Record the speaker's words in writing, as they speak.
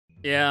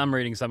Yeah, I'm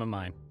reading some of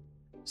mine.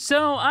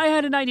 So, I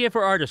had an idea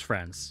for artist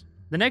friends.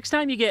 The next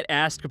time you get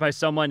asked by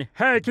someone,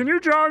 "Hey, can you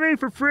draw me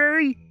for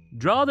free?"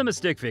 Draw them a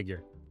stick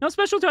figure. No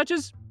special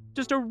touches,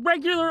 just a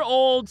regular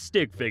old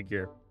stick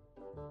figure.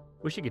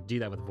 Wish you could do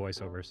that with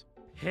voiceovers.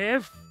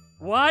 Piff,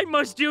 why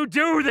must you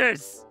do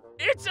this?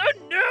 It's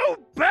a new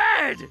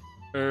bed!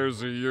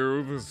 Is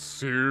you the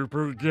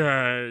super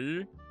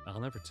gay? I'll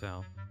never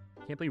tell.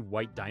 Can't believe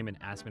White Diamond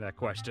asked me that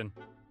question.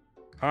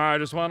 Hi, I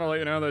just want to let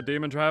you know that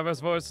Demon Travis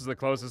voice is the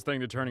closest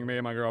thing to turning me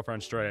and my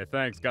girlfriend straight.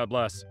 Thanks, God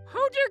bless.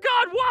 Oh dear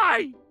God,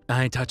 why?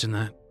 I ain't touching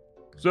that.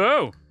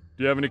 So,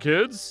 do you have any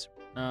kids?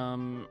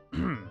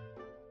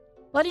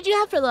 What did you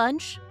have for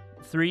lunch?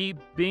 3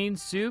 bean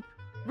soup?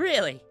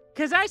 Really?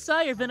 Because I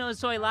saw your vanilla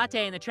soy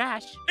latte in the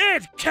trash.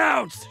 It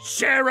counts,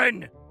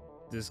 Sharon!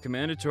 Does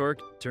Commander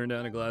Torque turn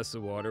down a glass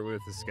of water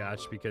with a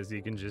scotch because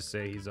he can just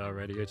say he's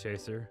already a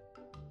chaser?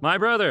 My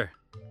brother,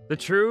 the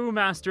true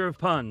master of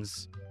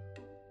puns.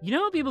 You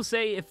know how people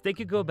say if they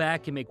could go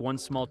back and make one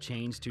small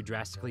change to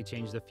drastically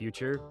change the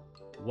future?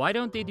 Why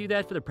don't they do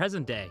that for the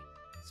present day?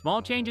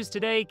 Small changes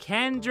today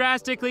can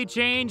drastically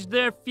change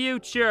the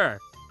future.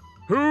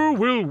 Who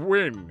will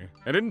win?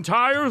 An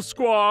entire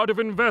squad of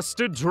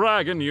invested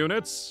dragon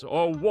units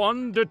or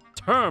one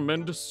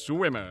determined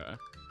swimmer?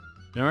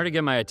 In order to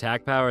get my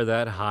attack power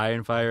that high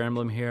in Fire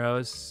Emblem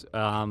Heroes,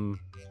 a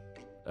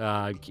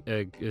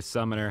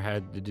summoner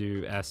had to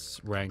do S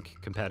rank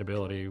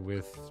compatibility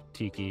with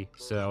Tiki.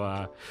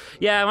 So,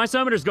 yeah, my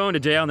summoner's going to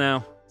jail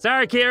now.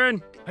 Sorry,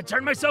 Kieran. I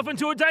turned myself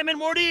into a Diamond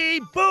Morty.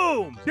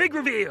 Boom! Big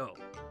reveal.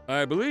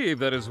 I believe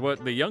that is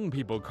what the young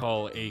people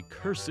call a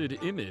cursed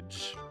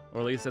image.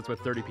 Or at least that's what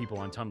 30 people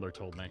on Tumblr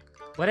told me.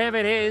 Whatever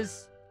it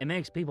is, it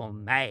makes people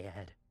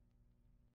mad.